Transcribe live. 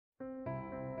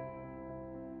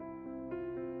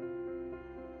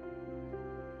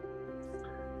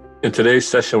In today's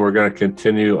session, we're going to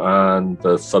continue on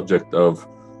the subject of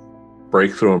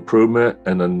breakthrough improvement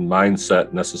and the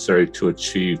mindset necessary to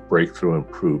achieve breakthrough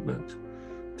improvement.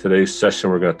 Today's session,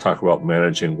 we're going to talk about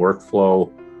managing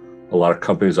workflow. A lot of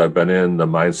companies I've been in, the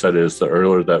mindset is the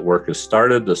earlier that work is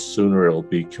started, the sooner it'll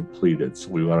be completed. So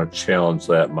we want to challenge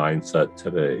that mindset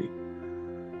today.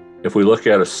 If we look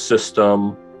at a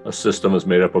system is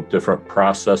made up of different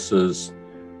processes,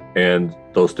 and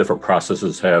those different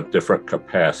processes have different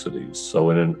capacities. So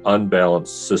in an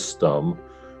unbalanced system,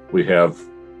 we have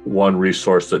one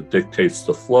resource that dictates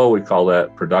the flow. We call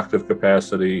that productive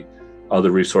capacity.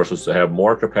 Other resources that have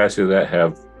more capacity that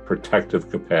have protective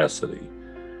capacity.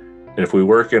 And if we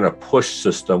work in a push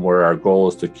system where our goal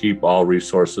is to keep all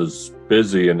resources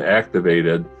busy and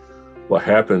activated, what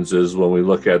happens is when we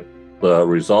look at the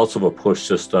results of a push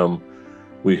system,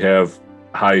 we have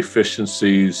high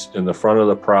efficiencies in the front of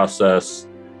the process.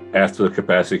 After the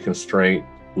capacity constraint,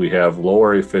 we have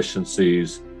lower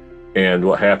efficiencies. And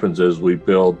what happens is we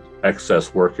build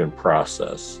excess work in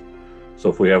process. So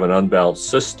if we have an unbalanced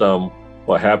system,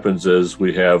 what happens is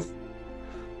we have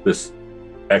this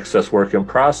excess work in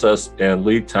process and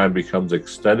lead time becomes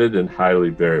extended and highly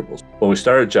variable. When we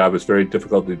start a job, it's very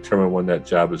difficult to determine when that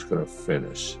job is going to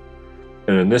finish.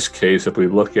 And in this case, if we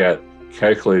look at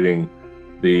calculating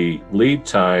the lead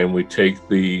time, we take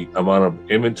the amount of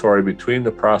inventory between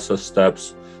the process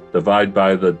steps, divide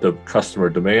by the customer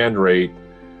demand rate,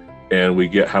 and we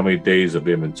get how many days of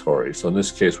inventory. So in this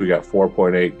case, we got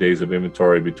 4.8 days of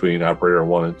inventory between operator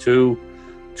 1 and 2,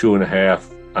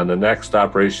 2.5 on the next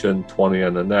operation, 20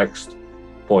 on the next,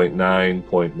 0.9,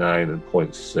 0.9, and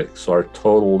 0.6. So our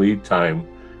total lead time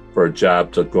for a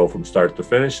job to go from start to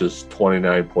finish is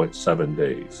 29.7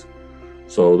 days.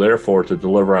 So therefore, to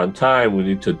deliver on time, we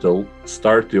need to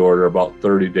start the order about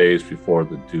 30 days before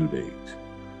the due date.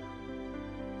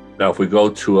 Now, if we go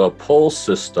to a pull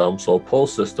system,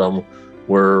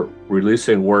 we're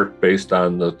releasing work based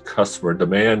on the customer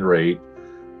demand rate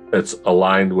that's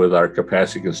aligned with our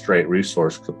capacity constraint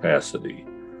resource capacity.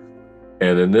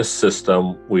 And in this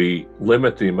system, we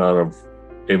limit the amount of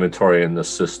inventory in the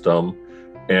system,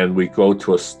 and we go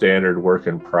to a standard work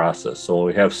in process. So when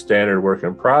we have standard work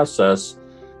in process,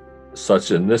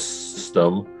 such in this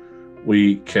system,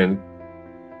 we can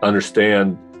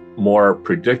understand more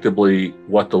predictably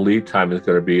what the lead time is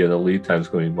going to be, and the lead time is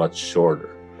going to be much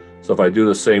shorter. So if I do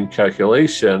the same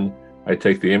calculation, I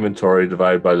take the inventory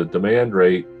divided by the demand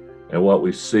rate, and what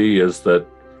we see is that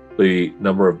the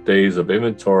number of days of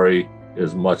inventory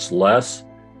is much less,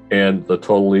 and the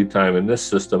total lead time in this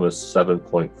system is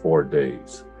 7.4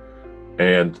 days.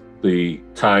 And the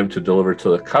time to deliver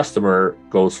to the customer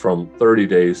goes from 30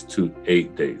 days to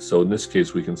 8 days. So in this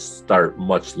case, we can start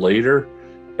much later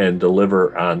and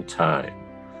deliver on time.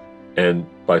 And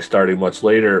by starting much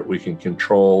later, we can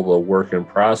control the work in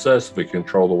process. If we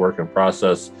control the work in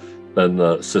process, then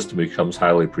the system becomes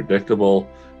highly predictable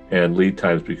and lead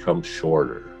times become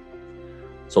shorter.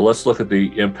 So let's look at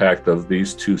the impact of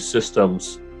these two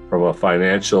systems from a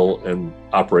financial and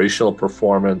operational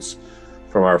performance.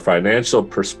 From our financial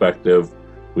perspective,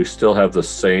 we still have the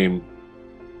same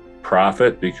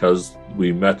profit because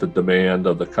we met the demand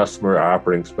of the customer. Our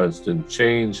operating expense didn't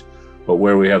change, but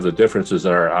where we have the differences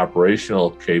in our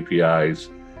operational KPIs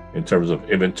in terms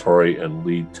of inventory and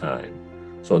lead time.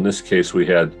 So in this case, we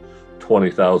had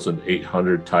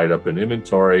 20,800 tied up in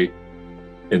inventory.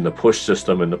 In the push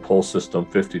system, in the pull system,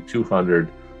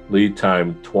 5,200. Lead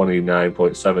time,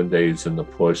 29.7 days in the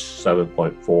push,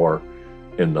 7.4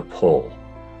 in the pull.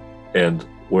 And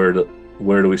where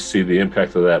do we see the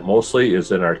impact of that mostly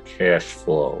is in our cash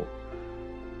flow.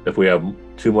 If we have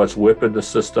too much WIP in the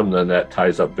system, then that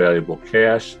ties up valuable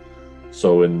cash.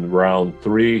 So in round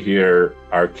 3 here,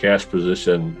 our cash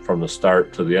position from the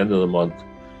start to the end of the month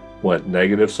went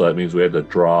negative. So that means we had to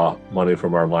draw money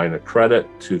from our line of credit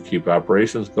to keep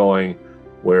operations going,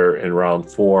 where in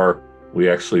round 4, we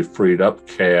actually freed up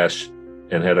cash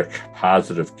and had a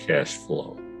positive cash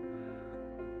flow.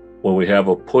 When we have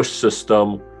a push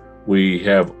system, we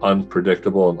have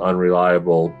unpredictable and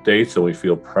unreliable dates, and we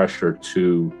feel pressure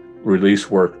to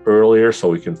release work earlier so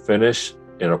we can finish.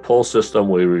 In a pull system,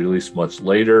 we release much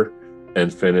later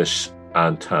and finish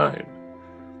on time.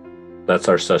 That's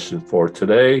our session for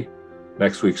today.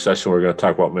 Next week's session, we're going to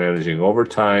talk about managing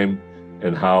overtime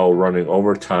and how running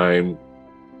overtime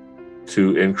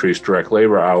to increase direct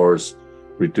labor hours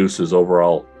reduces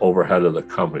overall overhead of the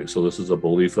company. So this is a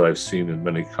belief that I've seen in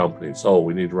many companies. Oh,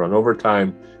 we need to run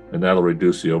overtime, and that'll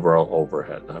reduce the overall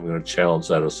overhead. I'm going to challenge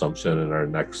that assumption in our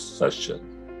next session.